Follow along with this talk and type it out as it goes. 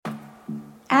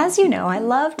As you know, I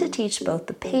love to teach both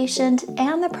the patient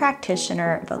and the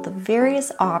practitioner about the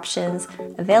various options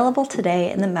available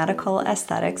today in the medical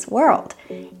aesthetics world.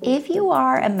 If you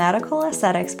are a medical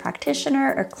aesthetics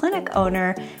practitioner or clinic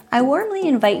owner, I warmly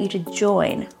invite you to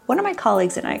join one of my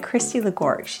colleagues and I, Christy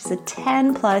Legorg. She's a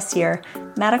 10+ year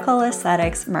medical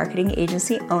aesthetics marketing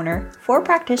agency owner for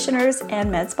practitioners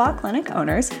and med spa clinic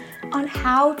owners on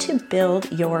how to build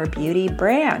your beauty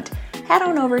brand. Head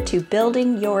on over to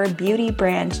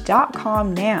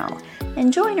buildingyourbeautybrand.com now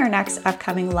and join our next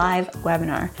upcoming live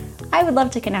webinar. I would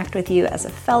love to connect with you as a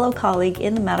fellow colleague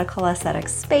in the medical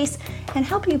aesthetics space and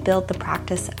help you build the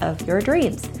practice of your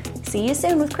dreams. See you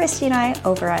soon with Christy and I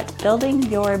over at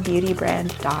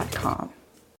buildingyourbeautybrand.com.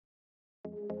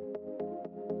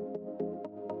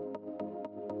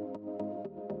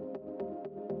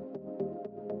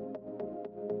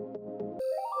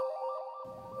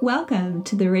 Welcome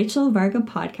to the Rachel Varga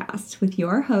podcast with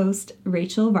your host,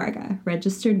 Rachel Varga,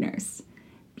 registered nurse.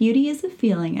 Beauty is a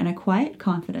feeling and a quiet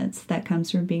confidence that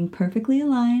comes from being perfectly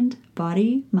aligned,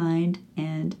 body, mind,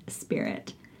 and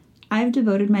spirit. I've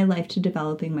devoted my life to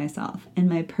developing myself, and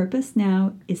my purpose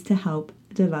now is to help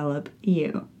develop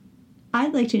you.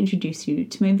 I'd like to introduce you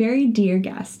to my very dear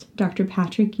guest, Dr.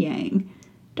 Patrick Yang.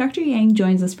 Dr. Yang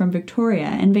joins us from Victoria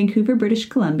and Vancouver, British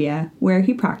Columbia, where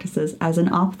he practices as an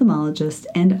ophthalmologist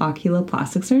and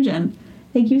oculoplastic surgeon.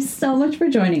 Thank you so much for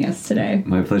joining us today.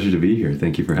 My pleasure to be here.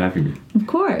 Thank you for having me. Of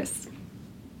course.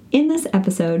 In this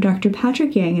episode, Dr.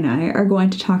 Patrick Yang and I are going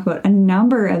to talk about a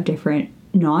number of different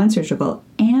non-surgical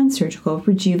and surgical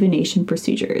rejuvenation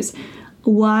procedures.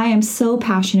 Why I'm so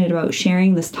passionate about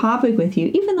sharing this topic with you,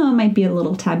 even though it might be a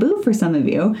little taboo for some of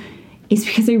you, is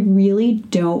because I really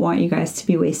don't want you guys to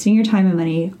be wasting your time and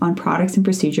money on products and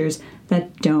procedures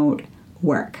that don't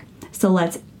work. So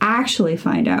let's actually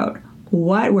find out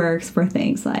what works for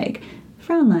things like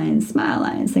frown lines, smile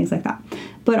lines, things like that.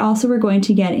 But also we're going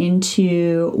to get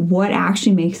into what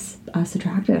actually makes us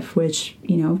attractive, which,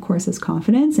 of course, is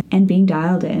confidence and being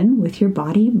dialed in with your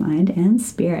body, mind, and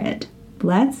spirit.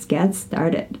 Let's get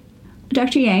started.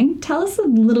 Dr. Yang, tell us a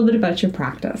little bit about your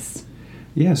practice.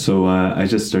 Yeah, so I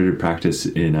just started practice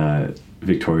in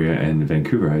Victoria and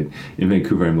Vancouver. In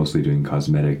Vancouver, I'm mostly doing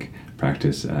cosmetic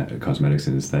practice, cosmetics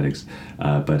and aesthetics.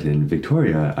 But in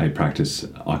Victoria, I practice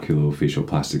oculofacial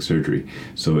plastic surgery.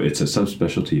 So it's a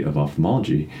subspecialty of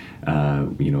ophthalmology,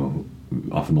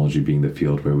 ophthalmology being the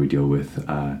field where we deal with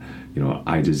eye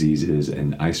diseases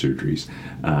and eye surgeries,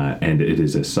 and it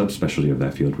is a subspecialty of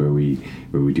that field where we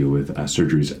deal with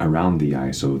surgeries around the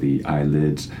eye, so the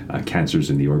eyelids, cancers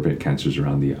in the orbit, cancers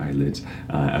around the eyelids,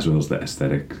 as well as the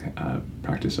aesthetic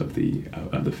practice of the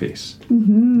face.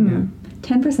 Mm-hmm. Yeah.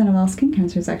 10% of all skin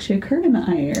cancers actually occur in the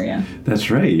eye area.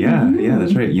 That's right. Yeah, mm-hmm. Yeah,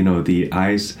 that's right. The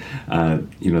eyes,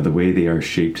 the way they are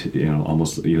shaped,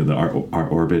 almost, our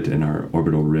orbit and our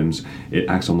orbital rims, it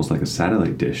acts almost like a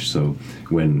satellite dish. So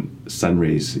when sun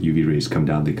rays, UV rays come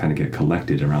down, they kind of get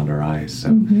collected around our eyes. So,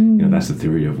 that's the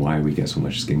theory of why we get so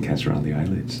much skin cancer around the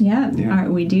eyelids. Yeah.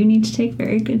 We do need to take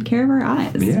very good care of our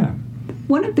eyes. Yeah.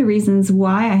 One of the reasons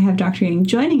why I have Dr. Yang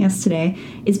joining us today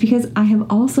is because I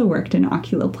have also worked in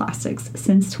oculoplastics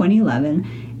since 2011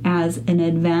 as an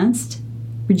advanced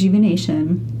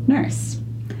rejuvenation nurse,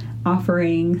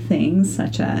 offering things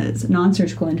such as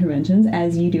non-surgical interventions,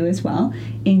 as you do as well,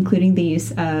 including the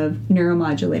use of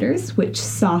neuromodulators, which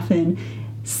soften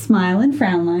smile and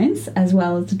frown lines, as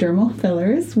well as dermal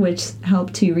fillers, which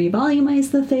help to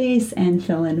revolumize the face and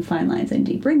fill in fine lines and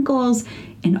deep wrinkles,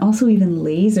 and also even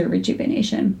laser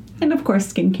rejuvenation. And of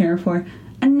course, skincare for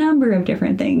a number of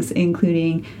different things,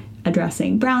 including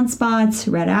addressing brown spots,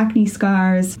 red acne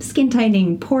scars, skin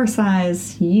tightening, pore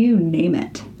size, you name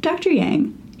it. Dr.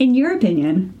 Yang, in your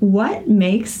opinion, what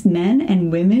makes men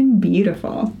and women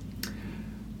beautiful?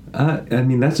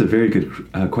 That's a very good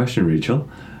question, Rachel.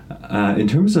 In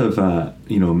terms of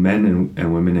men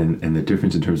and women and the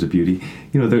difference in terms of beauty,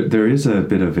 there is a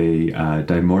bit of a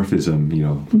dimorphism,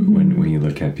 when you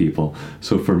look at people.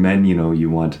 So for men, you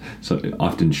want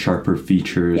often sharper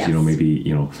features. Yes. Maybe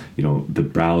the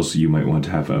brows you might want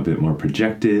to have a bit more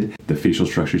projected. The facial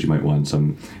structures you might want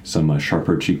some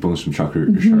sharper cheekbones, some sharper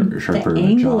the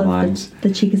angle jawlines. Of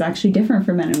the cheek is actually different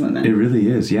for men and women. It really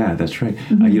is. Yeah, that's right.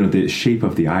 The shape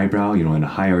of the eyebrow, and a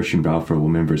high arching brow for a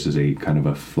woman versus a kind of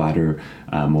a flatter,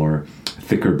 more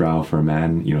thicker brow for a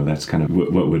man, that's kind of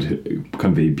what would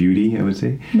convey beauty, I would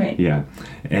say. Right. Yeah.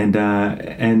 And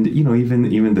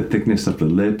even the thickness of the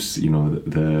lips,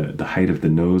 the height of the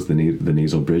nose, the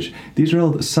nasal bridge, these are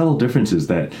all subtle differences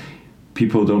that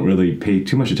people don't really pay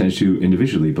too much attention to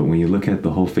individually, but when you look at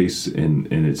the whole face in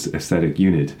its aesthetic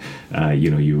unit,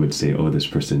 you would say, oh, this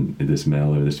person, this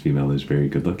male or this female is very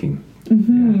good looking.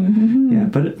 Yeah.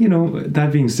 But, that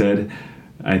being said,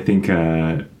 I think,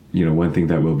 one thing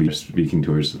that we'll be speaking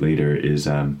towards later is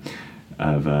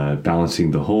of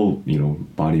balancing the whole,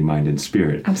 body, mind, and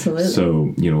spirit. Absolutely.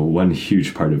 So, one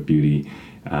huge part of beauty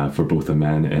for both a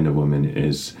man and a woman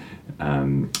is,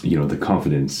 the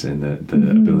confidence and the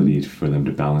ability for them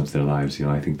to balance their lives.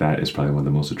 I think that is probably one of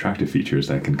the most attractive features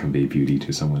that can convey beauty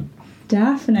to someone.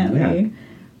 Definitely. Yeah.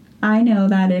 I know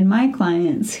that in my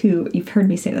clients who, you've heard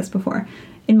me say this before,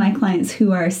 in my clients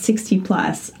who are 60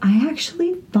 plus, I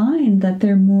actually find that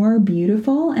they're more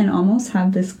beautiful and almost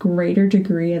have this greater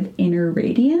degree of inner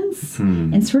radiance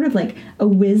and sort of like a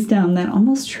wisdom that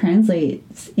almost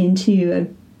translates into a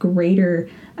greater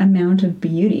amount of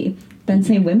beauty than,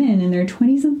 say, women in their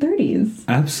 20s and 30s.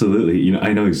 Absolutely.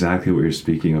 I know exactly what you're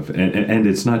speaking of. And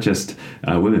it's not just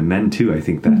women, men too. I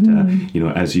think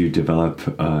that, as you develop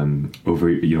over,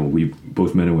 we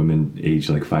both men and women age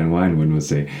like fine wine, one would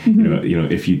say,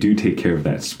 if you do take care of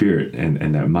that spirit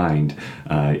and that mind,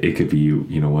 it could be,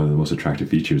 one of the most attractive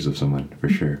features of someone, for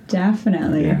sure.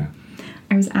 Definitely. Yeah.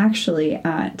 I was actually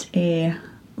at a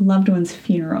loved one's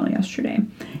funeral yesterday.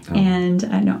 And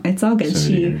I know it's all good.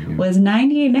 She was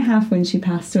 98 and a half when she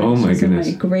passed away. Oh my She's goodness.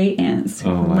 One of my great aunts.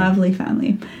 Lovely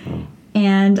family. Oh.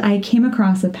 And I came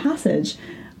across a passage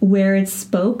where it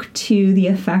spoke to the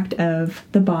effect of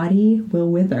the body will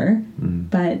wither,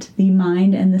 but the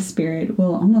mind and the spirit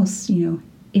will almost,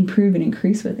 improve and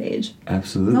increase with age.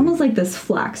 Absolutely. It's almost like this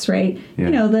flux, right?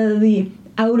 Yeah. The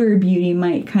outer beauty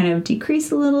might kind of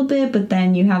decrease a little bit, but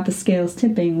then you have the scales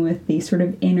tipping with the sort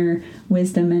of inner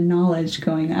wisdom and knowledge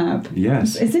going up.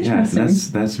 Yes. It's interesting. Yeah,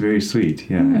 that's very sweet.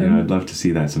 Yeah. I'd love to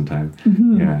see that sometime.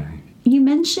 Yeah. You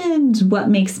mentioned what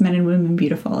makes men and women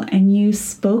beautiful, and you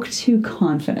spoke to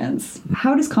confidence.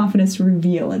 How does confidence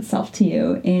reveal itself to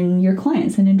you in your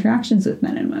clients and interactions with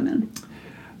men and women?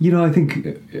 I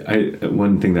think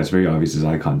one thing that's very obvious is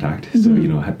eye contact. So,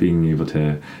 being able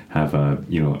to have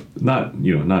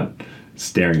not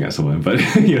staring at someone, but,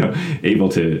 able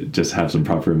to just have some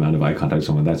proper amount of eye contact with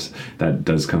someone, that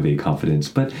does convey confidence.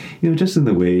 But, just in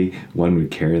the way one would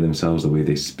carry themselves, the way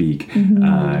they speak,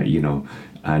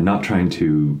 not trying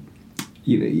to,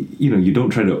 you don't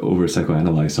try to over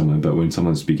psychoanalyze someone, but when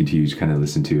someone's speaking to you, you kind of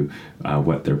listen to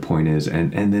what their point is,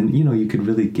 and then you could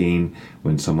really gain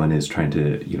when someone is trying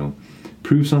to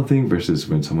prove something versus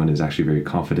when someone is actually very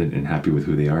confident and happy with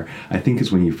who they are. I think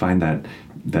is when you find that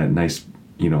nice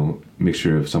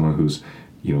mixture of someone who's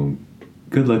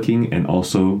good looking and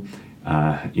also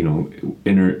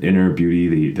inner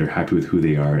beauty. They're happy with who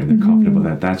they are and they're confident about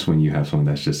that. That's when you have someone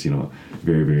that's just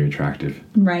very, very attractive.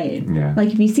 Right. Yeah. Like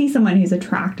if you see someone who's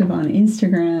attractive on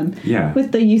Instagram,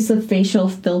 with the use of facial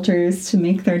filters to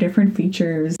make their different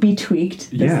features be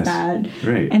tweaked, that,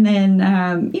 right. And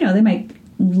then they might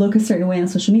look a certain way on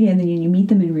social media, and then you meet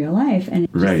them in real life,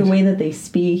 and just the way that they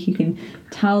speak, you can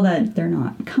tell that they're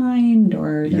not kind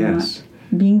or they're not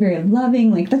being very loving.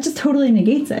 Like that just totally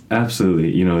negates it.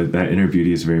 Absolutely. That inner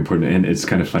beauty is very important, and it's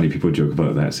kind of funny, people joke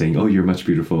about that, saying, oh, you're more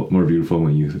beautiful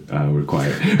when you were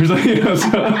quiet. So,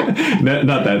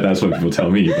 not that that's what people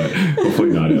tell me, but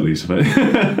hopefully not, at least. But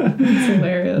it's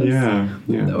hilarious.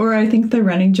 Yeah. Or I think the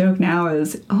running joke now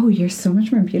is, oh, you're so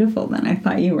much more beautiful than I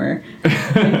thought you were,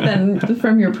 than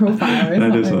from your profile or that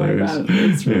something is hilarious. like that.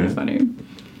 It's really funny.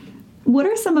 What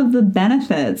are some of the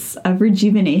benefits of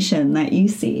rejuvenation that you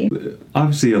see?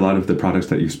 Obviously, a lot of the products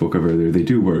that you spoke of earlier, they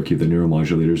do work. The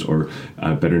neuromodulators, or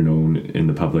better known in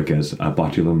the public as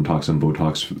botulinum toxin,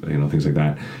 Botox, things like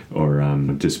that, or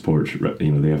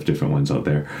Dysport. They have different ones out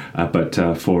there. But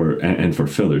for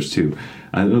fillers too,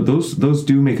 those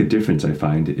do make a difference. I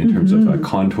find in terms of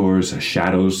contours,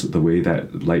 shadows, the way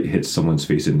that light hits someone's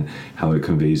face, and how it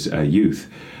conveys youth.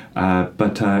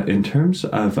 But in terms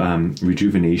of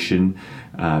rejuvenation,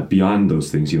 beyond those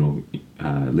things,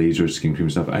 laser, skin cream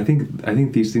stuff, I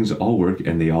think these things all work,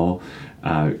 and they all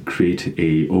create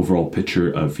a overall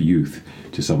picture of youth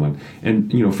to someone.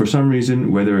 And for some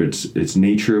reason, whether it's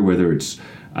nature, whether it's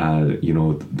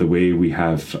the way we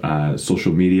have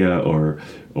social media or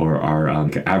our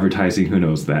advertising, who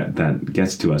knows, that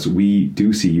gets to us. We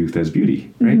do see youth as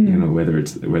beauty, right?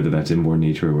 Whether that's inborn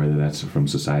nature or whether that's from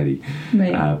society.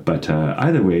 Right. But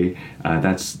either way,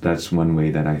 that's one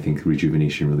way that I think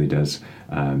rejuvenation really does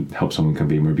help someone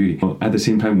convey more beauty. Well, at the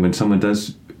same time, when someone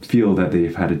does feel that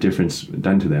they've had a difference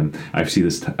done to them, I've seen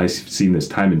this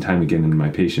time and time again in my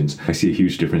patients. I see a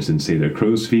huge difference in, say, their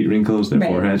crow's feet wrinkles, their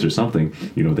foreheads or something,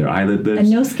 their eyelid lips. And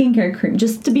no skincare cream.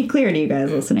 Just to be clear to you guys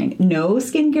listening, no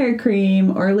skincare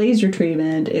cream or laser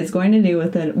treatment is going to do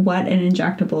with what an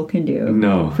injectable can do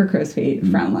for crow's feet,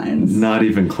 frown lines. Not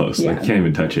even close. Yeah. Like, can't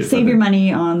even touch it. Save your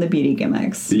money on the beauty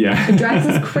gimmicks. Yeah. It drives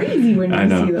us crazy when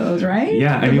we see those, right?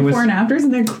 Yeah. I mean, before and afters,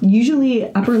 and they're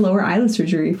usually upper lower eyelid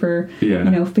surgery for,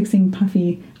 fixing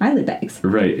puffy eyelid bags.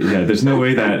 Right. Yeah. There's no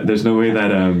way that the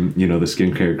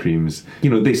skincare creams,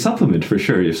 they supplement for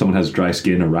sure if someone has dry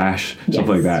skin, a rash, something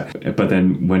like that. But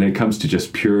then when it comes to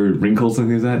just pure wrinkles and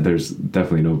things like that, there's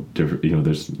definitely no different,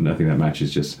 there's nothing that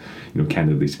matches, just,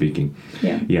 candidly speaking.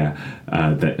 Yeah. Yeah.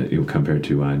 That compared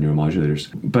to neuromodulators.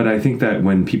 But I think that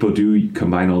when people do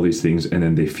combine all these things and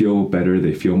then they feel better,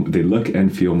 they look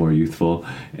and feel more youthful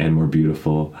and more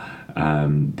beautiful,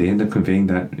 they end up conveying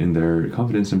that in their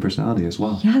confidence and personality as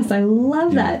well. Yes, I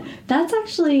love that. That's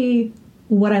actually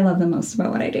what I love the most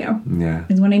about what I do. Yeah.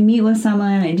 Is when I meet with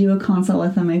someone, I do a consult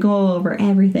with them, I go over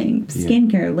everything.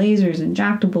 Skincare, lasers,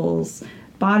 injectables,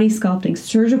 body sculpting,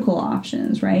 surgical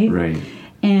options, right? Right.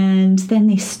 And then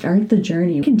they start the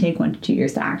journey. It can take 1 to 2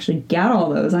 years to actually get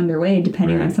all those underway,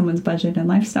 depending on someone's budget and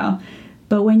lifestyle.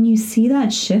 But when you see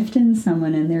that shift in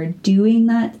someone and they're doing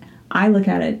that, I look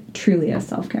at it truly as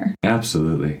self-care.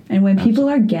 Absolutely. And when people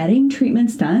are getting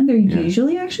treatments done, they're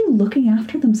usually actually looking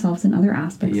after themselves in other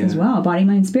aspects as well. Body,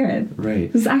 mind, spirit. Right.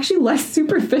 It's actually less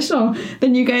superficial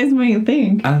than you guys might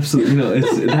think. Absolutely.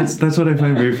 That's what I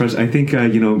find very frustrating. I think,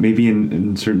 maybe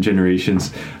in certain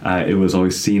generations, it was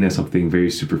always seen as something very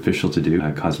superficial to do,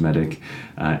 cosmetic,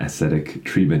 aesthetic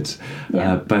treatments.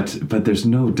 Yeah. But there's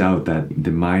no doubt that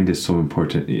the mind is so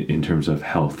important in terms of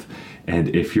health.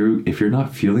 And if you're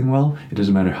not feeling well, it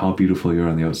doesn't matter how beautiful you're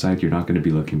on the outside, you're not going to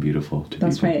be looking beautiful to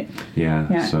That's people. right.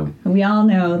 Yeah. So we all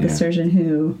know the surgeon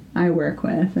who I work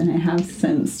with, and I have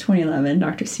since 2011,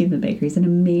 Dr. Stephen Baker. He's an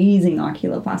amazing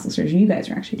oculoplastic surgeon. You guys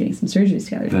are actually doing some surgeries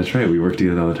together. That's right. We work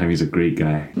together all the time. He's a great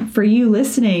guy. For you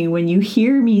listening, when you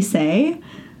hear me say,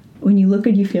 when you look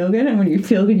good, you feel good, and when you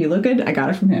feel good, you look good, I got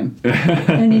it from him.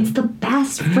 And it's the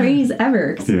best phrase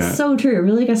ever, because it's so true. It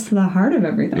really gets to the heart of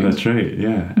everything. That's right.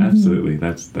 Yeah, absolutely.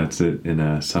 That's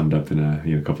it summed up in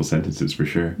a couple sentences for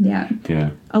sure. Yeah.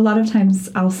 Yeah. A lot of times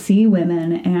I'll see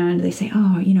women and they say,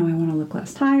 oh, I want to look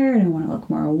less tired. I want to look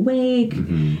more awake.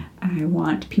 Mm-hmm. I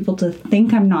want people to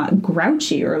think I'm not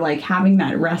grouchy or like having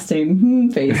that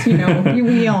resting face.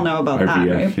 We all know about that,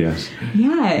 right? Yes.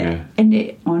 Yeah.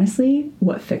 And honestly,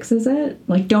 what fixes it?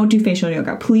 Like, don't do facial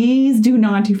yoga. Please do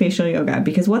not do facial yoga,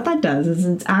 because what that does is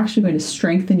it's actually going to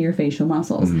strengthen your facial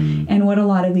muscles. Mm. And what a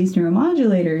lot of these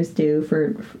neuromodulators do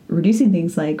for reducing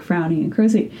things like frowning and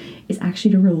crow's feet is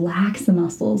actually to relax the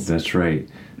muscles. That's right.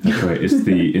 It's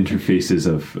the interfaces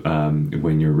of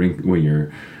when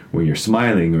you're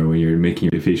smiling or when you're making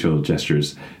your facial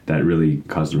gestures that really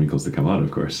cause the wrinkles to come out,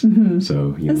 of course. Mm-hmm.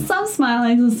 So, and some smile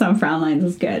lines and some frown lines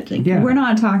is good. We're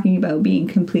not talking about being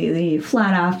completely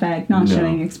flat affect, not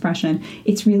showing expression.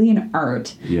 It's really an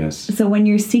art. Yes. So when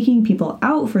you're seeking people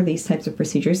out for these types of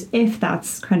procedures, if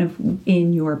that's kind of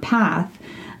in your path,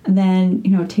 then,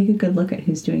 take a good look at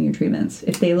who's doing your treatments.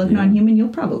 If they look non-human, you'll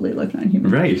probably look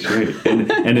non-human. Right.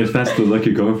 And if that's the look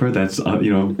you're going for, that's,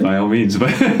 by all means.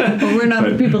 But well, we're not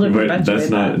the people to perpetuate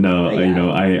that's not, that. No,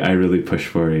 I really push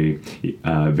for a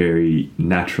very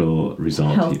natural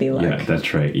result. Healthy look. Yeah,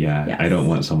 that's right. Yeah. Yes. I don't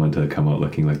want someone to come out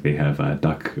looking like they have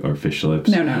duck or fish lips.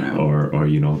 No. Or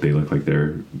they look like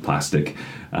they're plastic.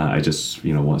 I just,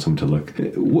 want someone to look.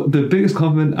 The biggest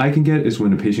compliment I can get is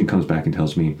when a patient comes back and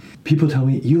tells me, people tell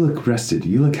me, you look rested,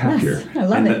 you look happier. Yes, I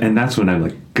love it. And that's when I'm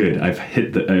like, good, I've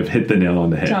hit the nail on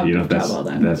the head. Job well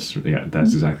done. That's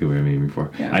exactly what I'm aiming for.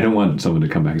 Yeah. I don't want someone to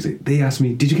come back and say, they asked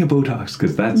me, did you get Botox?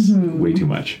 Because that's way too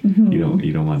much. Mm-hmm.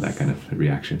 You don't want that kind of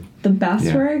reaction. The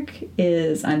best work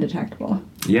is undetectable.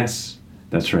 Yes,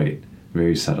 that's right.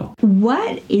 Very subtle.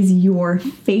 What is your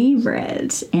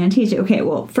favorite anti-aging? Okay,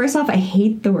 well, first off, I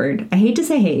hate the word. I hate to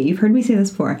say hate. You've heard me say this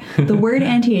before. The word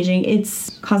anti-aging,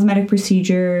 it's cosmetic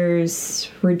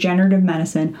procedures, regenerative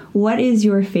medicine. What is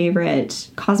your favorite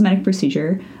cosmetic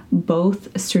procedure,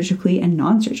 both surgically and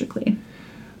non-surgically?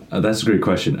 That's a great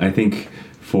question. I think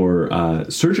for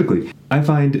surgically, I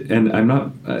find, and I'm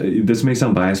not, this may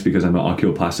sound biased because I'm an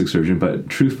oculoplastic surgeon, but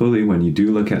truthfully, when you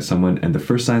do look at someone and the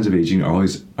first signs of aging are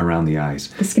always around the eyes.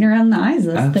 The skin around the eyes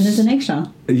is thin as an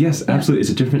eggshell. Yes, absolutely. It's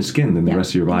a different skin than the Yeah,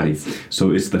 rest of your body.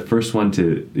 So it's the first one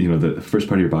to, the first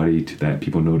part of your body that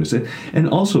people notice it. And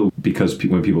also because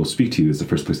when people speak to you, it's the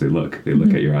first place they look. They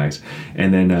look at your eyes.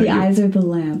 And then the eyes are the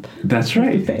lamp. That's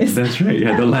right. That's right.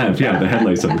 Yeah, the lamp. Yeah, the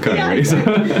headlights of the car. Right?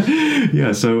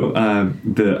 So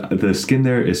the skin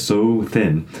there is so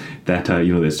thin that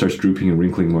it starts drooping and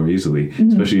wrinkling more easily.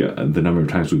 Especially the number of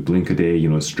times we blink a day.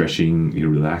 Stretching,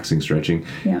 relaxing, stretching.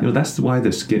 Yeah. That's why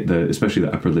the skin, especially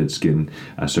the upper lid skin,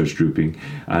 starts drooping.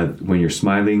 When you're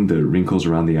smiling, the wrinkles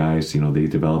around the eyes, they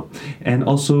develop. And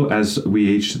also, as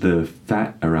we age, the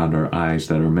fat around our eyes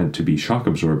that are meant to be shock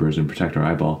absorbers and protect our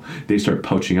eyeball, they start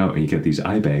pouching out, and you get these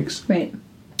eye bags. Right.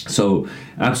 So,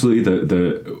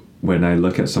 absolutely, when I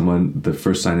look at someone, the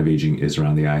first sign of aging is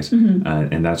around the eyes.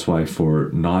 And that's why for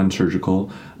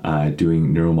non-surgical,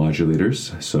 doing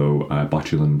neuromodulators, so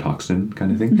botulinum toxin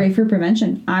kind of thing. Great for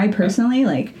prevention. I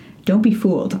personally, don't be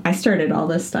fooled. I started all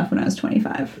this stuff when I was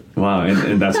 25. Wow,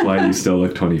 and that's why you still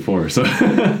look 24. So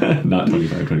not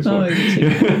 25, 24. Oh,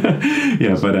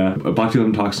 yeah, but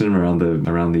botulinum toxin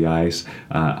around the eyes.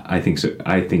 I think,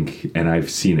 and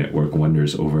I've seen it work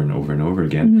wonders over and over and over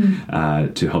again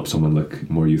to help someone look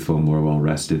more youthful, more well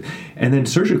rested. And then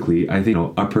surgically, I think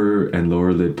upper and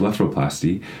lower lid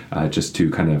blepharoplasty, just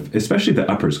to kind of, especially the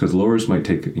uppers, because lowers might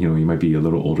take, you might be a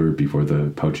little older before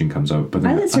the pouching comes out. But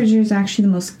eyelid surgery is actually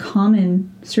the most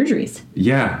common surgeries.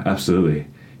 Yeah, absolutely.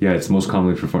 Yeah, it's most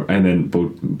commonly performed, and then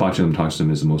botulinum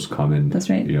toxin is the most common. That's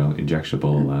right.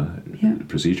 Injectable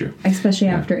procedure, especially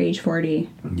after age 40.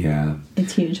 Yeah,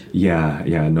 it's huge. Yeah,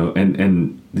 no,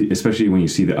 and especially when you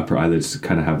see the upper eyelids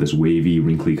kind of have this wavy,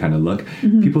 wrinkly kind of look,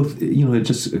 people, it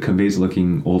just conveys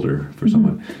looking older for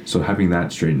someone. So having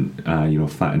that straightened,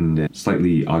 flattened, and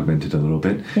slightly augmented a little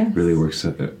bit, really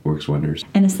works wonders.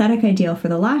 An aesthetic ideal for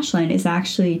the lash line is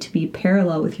actually to be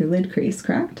parallel with your lid crease,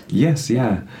 correct? Yes,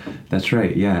 yeah, that's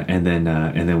right. Yeah, and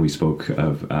then we spoke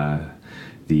of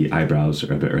the eyebrows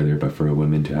a bit earlier, but for a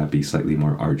woman to be slightly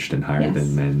more arched and higher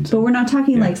than men's. But we're not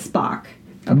talking like Spock.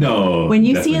 Okay. No. When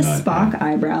you see a Spock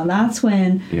eyebrow, that's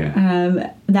when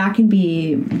that can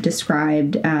be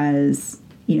described as,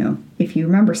 if you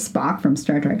remember Spock from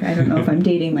Star Trek. I don't know if I'm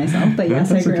dating myself, but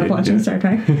yes, I grew up watching Star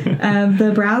Trek.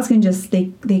 The brows can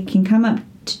they can come up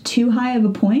to too high of a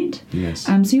point. Yes.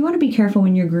 So you want to be careful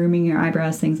when you're grooming your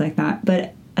eyebrows, things like that.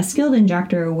 But a skilled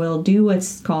injector will do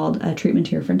what's called a treatment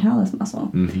to your frontalis muscle.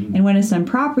 And when it's done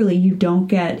properly, you don't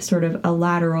get sort of a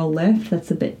lateral lift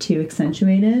that's a bit too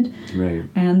accentuated. Right.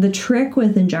 And the trick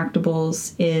with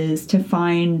injectables is to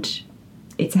find,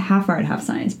 it's a half art, half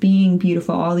science. Being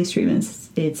beautiful, all these treatments,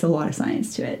 it's a lot of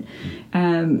science to it.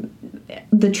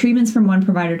 The treatments from one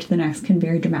provider to the next can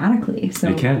vary dramatically. So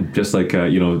it can, just like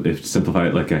if simplify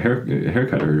it like a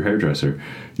haircut or a hairdresser,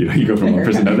 you go from one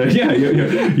person to another.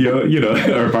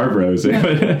 Or barber, I would say.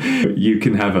 But you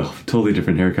can have a totally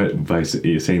different haircut by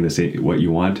saying what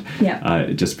you want.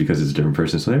 Just because it's a different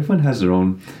person. So everyone has their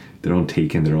own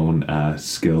take and their own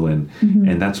skill, and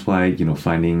that's why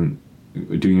doing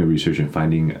your research and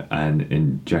finding an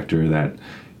injector that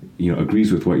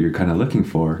agrees with what you're kind of looking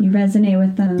for. You resonate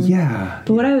with them. Yeah.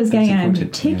 But what I was getting at in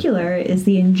particular is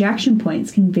the injection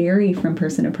points can vary from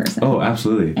person to person. Oh,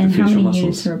 absolutely. And how many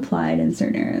units are applied in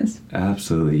certain areas.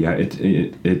 Absolutely. Yeah.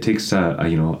 It takes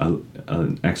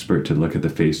an expert to look at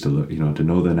the face, to look, to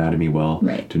know the anatomy well,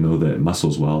 to know the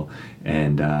muscles well,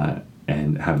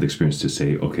 and have the experience to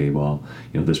say, okay, well,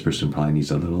 this person probably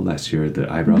needs a little less here. The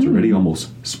eyebrows are already almost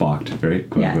spocked, right?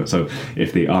 Yeah. So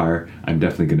if they are, I'm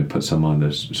definitely going to put some on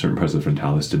the certain parts of the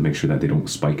frontalis to make sure that they don't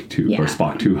spike or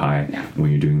spock too high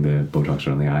when you're doing the Botox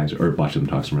around the eyes or botulinum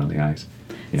toxin around the eyes.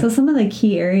 Yeah. So some of the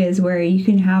key areas where you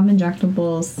can have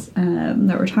injectables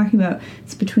that we're talking about,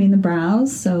 it's between the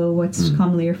brows, so what's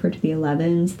commonly referred to the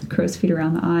 11s, the crow's feet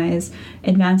around the eyes.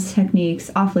 Advanced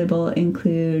techniques off-label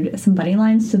include some bunny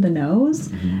lines to the nose,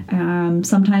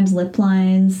 sometimes lip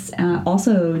lines,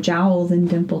 also jowls and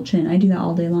dimpled chin. I do that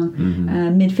all day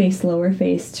long. Mid-face, lower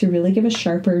face to really give a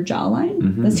sharper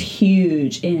jawline. That's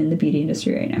huge in the beauty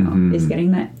industry right now, is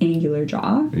getting that angular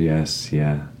jaw. Yes,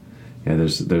 yeah. Yeah,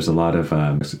 there's a lot of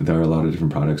there are a lot of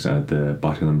different products, the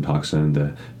botulinum toxin,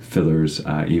 the fillers,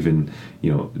 even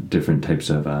different types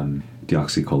of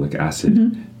deoxycholic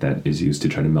acid that is used to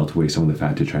try to melt away some of the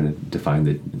fat to try to define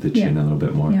the chin a little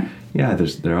bit more. Yeah,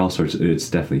 there are all sorts. It's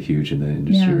definitely huge in the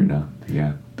industry right now.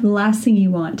 Yeah. The last thing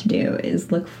you want to do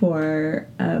is look for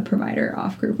a provider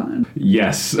off Groupon.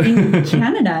 Yes. In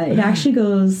Canada, it actually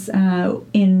goes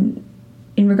in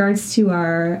regards to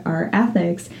our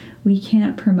ethics. We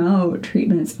can't promote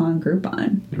treatments on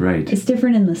Groupon. Right. It's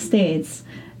different in the States.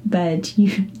 but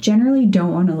you generally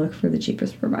don't want to look for the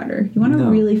cheapest provider. You want to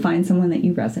really find someone that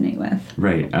you resonate with.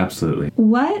 Right, absolutely.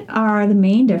 What are the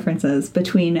main differences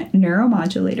between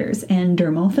neuromodulators and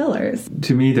dermal fillers?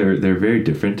 To me, they're very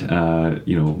different.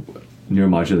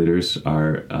 Neuromodulators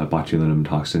are botulinum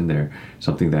toxin. They're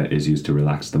something that is used to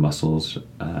relax the muscles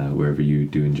wherever you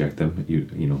do inject them,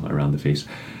 around the face.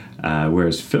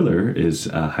 Whereas filler is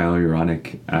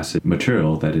hyaluronic acid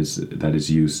material that is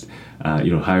used.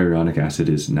 Hyaluronic acid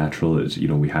is natural. It's,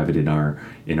 we have it in our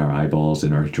eyeballs,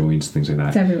 in our joints, things like that.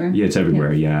 It's everywhere. Yeah, it's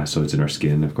everywhere. Yeah. So it's in our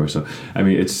skin, of course. So I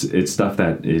mean, it's stuff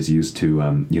that is used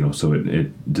to so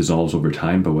it dissolves over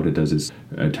time. But what it does is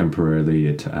temporarily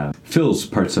it fills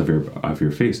parts of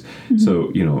your face. Mm-hmm.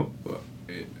 So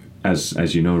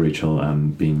as you know, Rachel,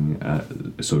 being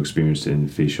so experienced in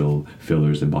facial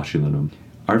fillers and botulinum.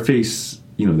 Our face,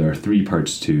 there are three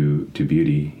parts to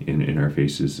beauty in our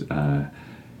faces.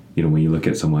 When you look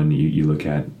at someone, you look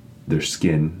at their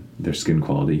skin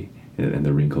quality and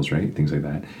the wrinkles, right? Things like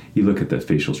that. You look at the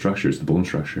facial structures, the bone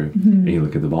structure, and you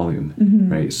look at the volume,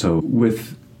 right? So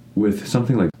with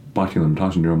something like botulinum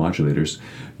toxin neuromodulators,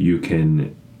 you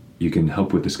can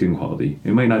help with the skin quality.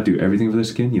 It might not do everything for the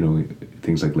skin,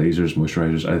 things like lasers,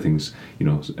 moisturizers, other things,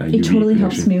 it totally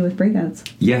helps me with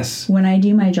breakouts. Yes. When I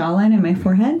do my jawline and my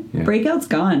forehead, breakout's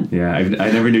gone. Yeah, I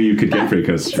never knew you could get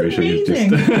breakouts. It's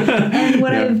amazing. And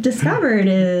what I've discovered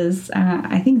is,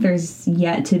 I think there's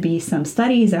yet to be some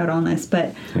studies out on this,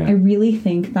 but I really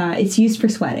think that it's used for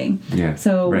sweating. Yeah.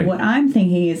 So what I'm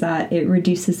thinking is that it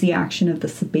reduces the action of the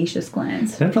sebaceous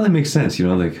glands. That probably makes sense.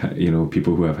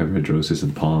 People who have hyperhidrosis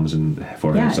in the palms and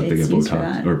forehead and stuff, they get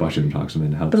Botox or botulinum toxin,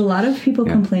 and it helps. But a lot of people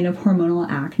complain of hormonal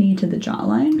acne to the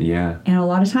jawline. Yeah. And a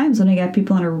lot of times when I get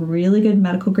people on a really good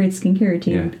medical grade skincare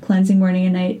routine, cleansing morning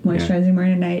and night, moisturizing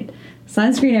morning and night,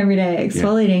 sunscreen every day,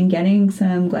 exfoliating, getting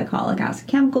some glycolic acid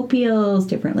chemical peels,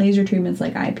 different laser treatments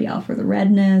like IPL for the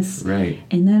redness. Right.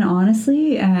 And then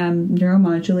honestly,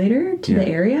 neuromodulator to the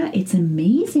area, it's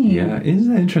amazing. Yeah,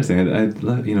 isn't that interesting? I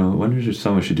wonder if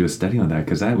someone should do a study on that,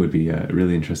 because that would be a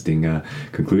really interesting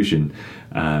conclusion.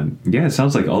 It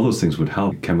sounds like all those things would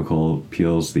help. Chemical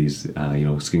peels, these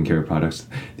skincare products,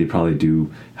 they probably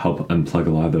do help unplug a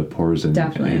lot of the pores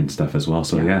and stuff as well.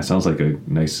 So it sounds like a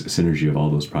nice synergy of all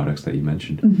those products that you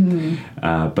mentioned.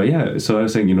 Mm-hmm. So I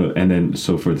was saying, and then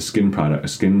so for the skin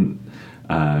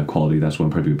quality, that's one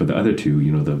part of it. But the other two,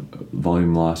 the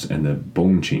volume loss and the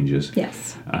bone changes.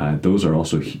 Yes. Those are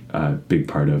also a big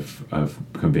part of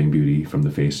conveying beauty from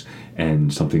the face.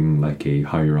 And something like a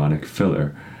hyaluronic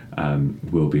filler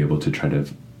will be able to try to,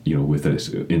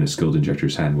 in a skilled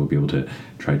injector's hand, we'll be able to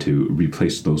try to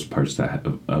replace those parts that have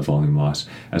volume loss,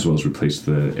 as well as replace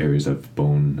the areas of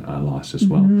bone loss as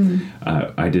well.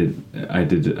 I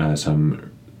did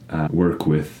some work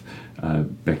with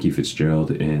Becky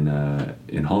Fitzgerald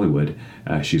in Hollywood.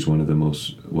 She's one of the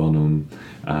most well-known,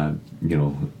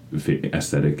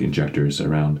 aesthetic injectors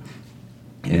around.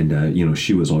 And,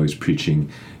 she was always preaching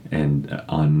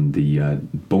on the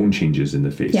bone changes in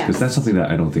the face. Because that's something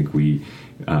that I don't think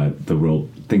the world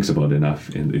thinks about enough,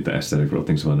 in the aesthetic world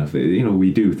thinks about enough.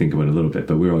 We do think about it a little bit,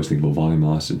 but we're always thinking about volume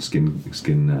loss and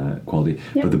skin quality.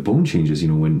 Yep. But the bone changes,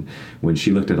 when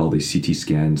she looked at all these CT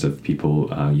scans of people,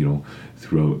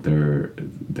 throughout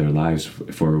their lives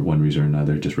for one reason or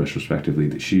another, just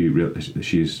retrospectively,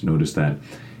 she's noticed that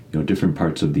different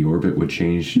parts of the orbit would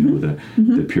change. The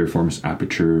piriformis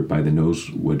aperture by the nose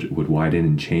would widen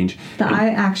and change. The eye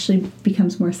actually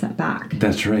becomes more set back.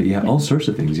 That's right. Yeah, all sorts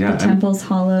of things. Yeah, the temple's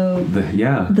hollow. The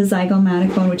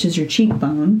zygomatic bone, which is your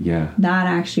cheekbone. Yeah, that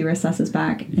actually recesses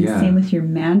back. And same with your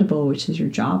mandible, which is your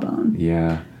jawbone.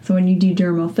 Yeah. So when you do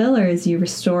dermal fillers, you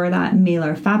restore that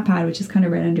malar fat pad, which is kind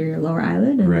of right under your lower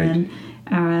eyelid, and then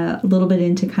a little bit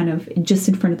into kind of just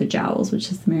in front of the jowls,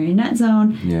 which is the marionette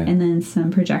zone, and then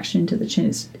some projection to the chin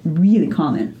is really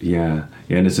common. Yeah,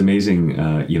 and it's amazing,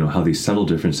 how these subtle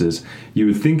differences. You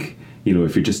would think,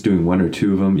 if you're just doing one or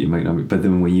two of them, you might not be, but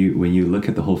then when you look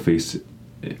at the whole face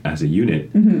as a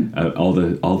unit, all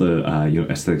the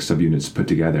aesthetic subunits put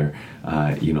together,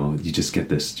 you just get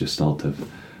this gestalt of,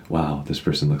 wow, this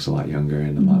person looks a lot younger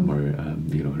and a lot more,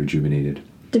 rejuvenated.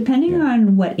 Depending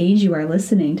on what age you are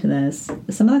listening to this,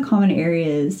 some of the common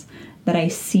areas that I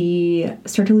see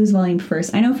start to lose volume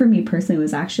first, I know for me personally, it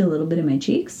was actually a little bit in my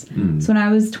cheeks. So when I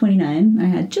was 29, I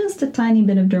had just a tiny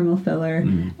bit of dermal filler,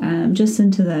 just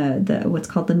into the what's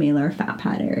called the malar fat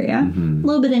pad area, a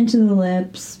little bit into the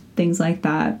lips, things like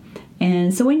that.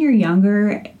 And so when you're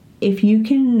younger, if you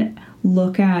can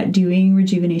look at doing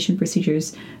rejuvenation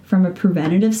procedures from a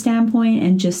preventative standpoint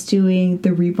and just doing the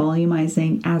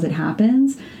revolumizing as it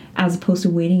happens, as opposed to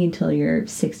waiting until you're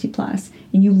 60 plus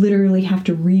and you literally have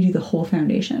to redo the whole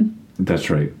foundation. That's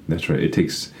right. It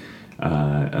takes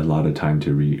a lot of time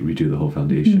to redo the whole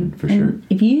foundation, for sure.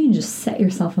 If you can just set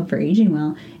yourself up for aging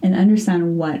well and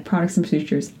understand what products and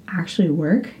procedures actually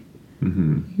work,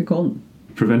 you're golden.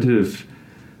 Preventative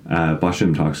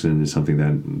botulinum toxin is something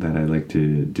that I like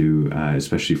to do,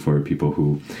 especially for people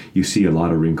who you see a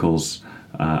lot of wrinkles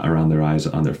around their eyes,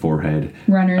 on their forehead.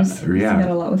 Runners. See that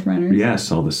a lot with runners.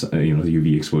 Yes, all this, the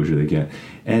UV exposure they get.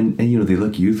 And they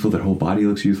look youthful, their whole body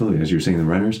looks youthful, as you were saying, the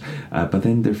runners. But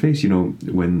then their face,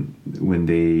 when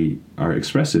they are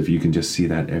expressive, you can just see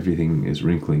that everything is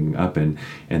wrinkling up and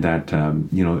that,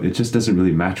 it just doesn't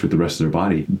really match with the rest of their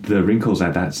body. The wrinkles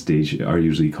at that stage are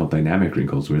usually called dynamic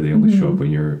wrinkles, where they only show up when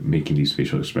you're making these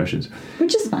facial expressions.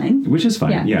 Which is fine.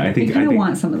 Yeah, I think you kind of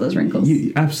want some of those wrinkles.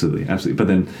 Absolutely. But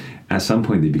then at some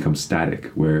point they become static,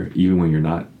 where even when you're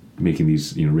not making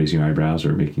these, raising your eyebrows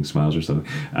or making smiles or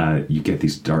something, you get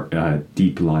these dark,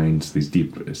 deep lines, these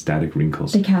deep static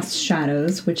wrinkles. They cast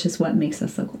shadows, which is what makes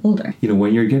us look older.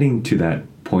 When you're getting to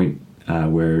that point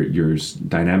where your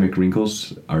dynamic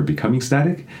wrinkles are becoming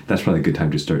static, that's probably a good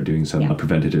time to start doing some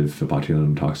preventative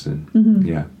botulinum toxin.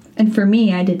 Yeah. And for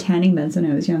me, I did tanning beds when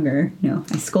I was younger.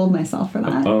 I scold myself for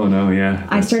that. Oh, no, yeah.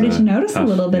 I started to notice a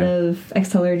little bit of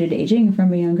accelerated aging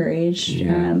from a younger age.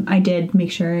 Yeah. I did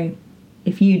make sure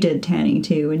if you did tanning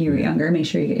too when you were younger, make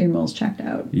sure you get your moles checked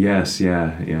out. Yes,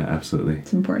 yeah, absolutely.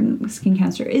 It's important. Skin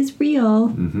cancer is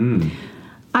real.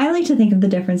 I like to think of the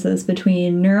differences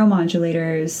between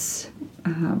neuromodulators,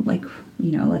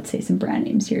 let's say some brand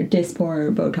names here,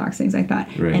 Dysport, Botox, things like that,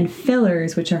 right, and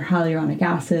fillers, which are hyaluronic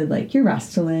acid, like your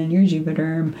Restylane, your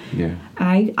Juvederm. Yeah.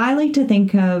 I like to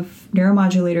think of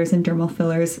neuromodulators and dermal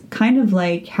fillers kind of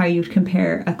like how you'd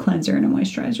compare a cleanser and a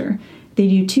moisturizer. They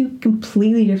do two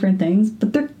completely different things,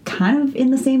 but they're kind of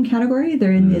in the same category.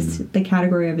 They're in the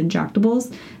category of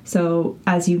injectables. So,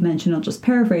 as you mentioned, I'll just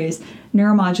paraphrase,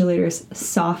 neuromodulators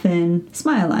soften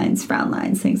smile lines, frown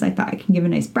lines, things like that. It can give a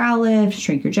nice brow lift,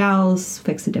 shrink your jowls,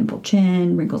 fix a dimpled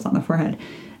chin, wrinkles on the forehead.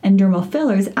 And dermal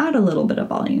fillers add a little bit of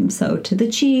volume. So to the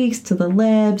cheeks, to the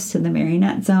lips, to the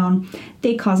marionette zone,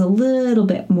 they cause a little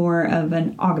bit more of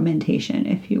an augmentation,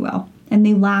 if you will. And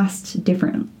they last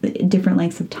different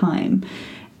lengths of time.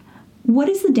 What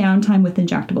is the downtime with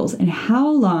injectables, and how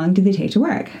long do they take to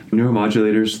work?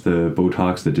 Neuromodulators, the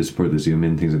Botox, the Dysport, the Zoom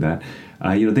In, things like that,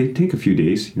 they take a few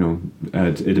days.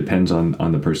 It depends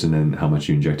on the person and how much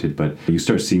you injected, but you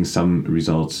start seeing some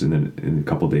results in a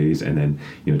couple days, and then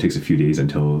it takes a few days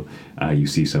until you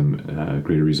see some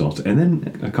greater results, and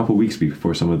then a couple weeks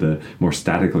before some of the more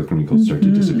static looking wrinkles start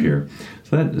to disappear.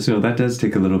 So that does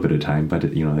take a little bit of time, but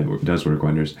it does work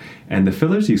wonders. And the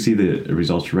fillers, you see the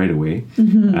results right away.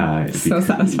 So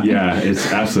satisfying. Yeah,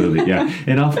 it's absolutely, yeah.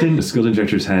 And often the skilled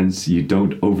injector's hands, you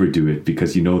don't overdo it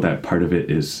because you know that part of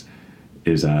it is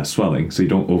swelling, so you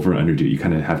don't over underdo it. You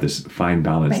kind of have this fine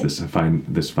balance, right,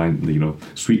 this fine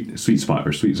sweet spot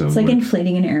or sweet zone. It's like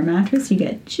inflating an air mattress. You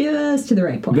get just to the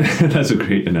right point. That's a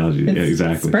great analogy. Yeah,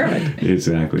 exactly. It's perfect.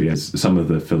 Exactly. Yes. Some of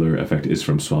the filler effect is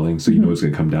from swelling, so you know it's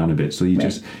going to come down a bit. So you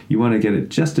want to get it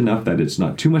just enough that it's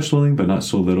not too much swelling, but not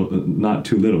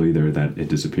too little either that it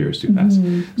disappears too fast.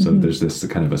 So there's this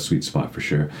kind of a sweet spot for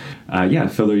sure.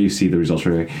 Filler, you see the results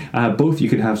right away. Both, you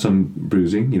could have some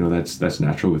bruising. That's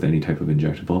natural with any type of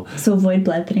injectable. So avoid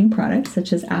blood thinning products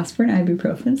such as aspirin,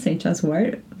 ibuprofen, St. John's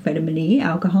wort, vitamin E,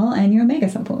 alcohol, and your omega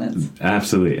supplements.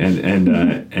 Absolutely,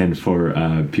 and for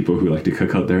people who like to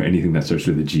cook out there, anything that starts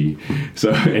with a G.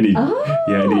 So any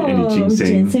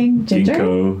ginseng,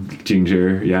 ginkgo,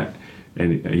 ginger, yeah.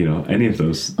 And any of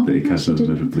those, they cause a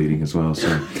little bit of bleeding as well. So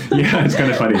yeah, it's kind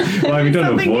of funny. Well,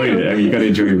 don't avoid it. You got to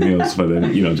enjoy your meals, but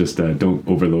then just don't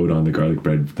overload on the garlic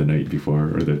bread the night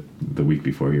before or the week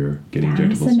before you're getting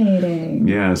injectables. Fascinating.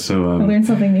 Yeah, so I learned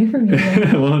something new from you.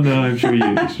 Well, no, I'm sure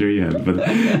you have, but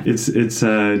it's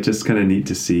just kind of neat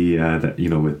to see that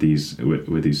with these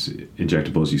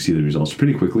injectables, you see the results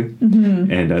pretty quickly,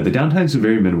 and the downtimes are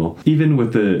very minimal. Even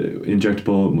with the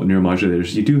injectable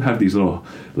neuromodulators, you do have these little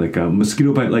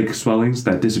mosquito bite-like swellings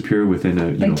that disappear within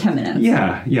 10 minutes.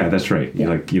 Yeah, that's right.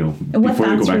 Yeah. And what before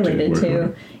that's you go back related to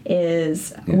work,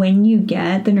 is when you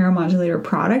get the neuromodulator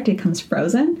product, it comes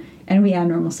frozen, and we add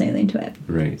normal saline to it.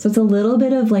 Right. So it's a little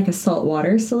bit of like a salt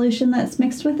water solution that's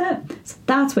mixed with it. So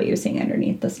that's what you're seeing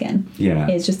underneath the skin. Yeah.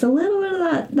 It's just a little bit of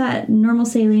that normal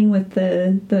saline with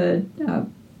the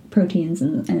proteins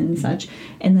and such,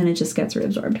 and then it just gets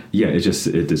reabsorbed. Yeah,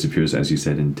 it disappears, as you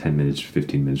said, in 10 minutes,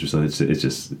 15 minutes or so.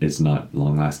 It's not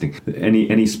long lasting.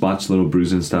 Any spots, little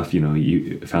bruises and stuff,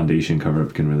 foundation cover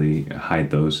up can really hide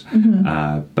those.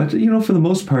 But for the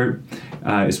most part,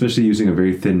 especially using a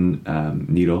very thin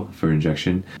needle for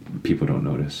injection, people don't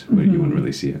notice. You wouldn't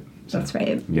really see it. So, that's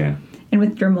right. Yeah. And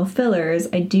with dermal fillers,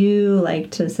 I do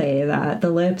like to say that the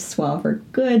lips swell for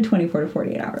good 24 to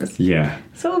 48 hours. Yeah.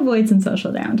 So avoid some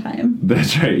social downtime.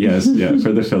 That's right. Yes. Yeah.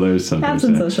 For the fillers, sometimes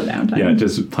have some social downtime. Yeah.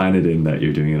 Just plan it in that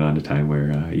you're doing it on a time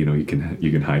where you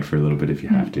can hide for a little bit if you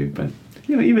have to. But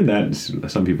even that,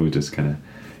 some people just kind of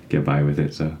get by with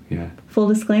it. So yeah. Full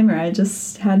disclaimer: I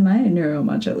just had my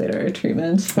neuromodulator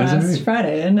treatment last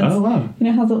Friday, and it's, oh wow,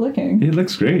 how's it looking? It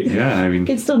looks great. Yeah, I mean, I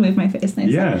could still move my face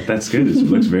nicely. Yeah, that's good. It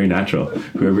looks very natural.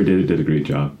 Whoever did it did a great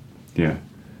job. Yeah.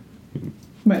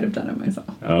 Might have done it myself.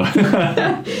 Oh.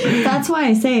 That's why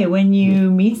I say when you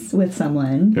meet with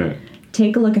someone,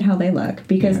 take a look at how they look,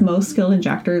 because most skilled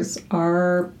injectors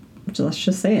are, let's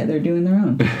just say it, they're doing their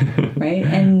own, right?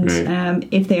 And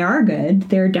if they are good,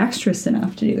 they're dexterous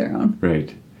enough to do their own.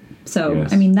 Right. So,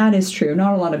 yes. I mean, that is true.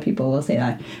 Not a lot of people will say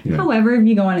that. Yeah. However, if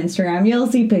you go on Instagram, you'll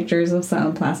see pictures of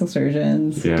some plastic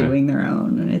surgeons doing their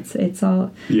own, and it's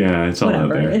all it's all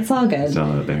whatever. out there. It's all good. It's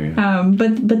all out there. Yeah.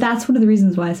 But that's one of the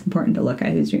reasons why it's important to look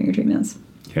at who's doing your treatments.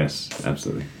 Yes,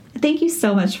 absolutely. Thank you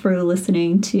so much for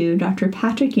listening to Dr.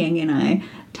 Patrick Yang and I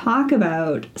talk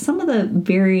about some of the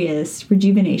various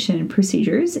rejuvenation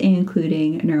procedures,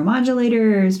 including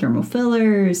neuromodulators, dermal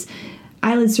fillers,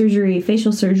 eyelid surgery,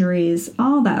 facial surgeries,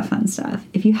 all that fun stuff.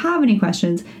 If you have any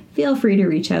questions, feel free to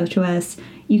reach out to us.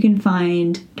 You can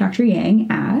find Dr. Yang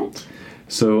at...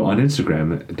 So on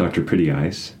Instagram, Dr. Pretty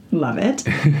Eyes. Love it.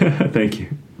 Thank you.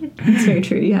 It's very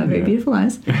true. You have very beautiful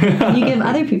eyes. You give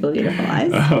other people beautiful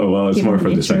eyes. Oh, well, it's more for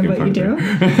the second part. You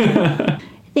do.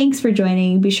 Thanks for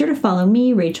joining. Be sure to follow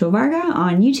me, Rachel Varga,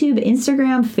 on YouTube,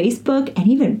 Instagram, Facebook, and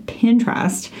even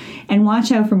Pinterest. And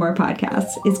watch out for more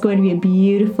podcasts. It's going to be a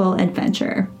beautiful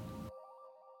adventure.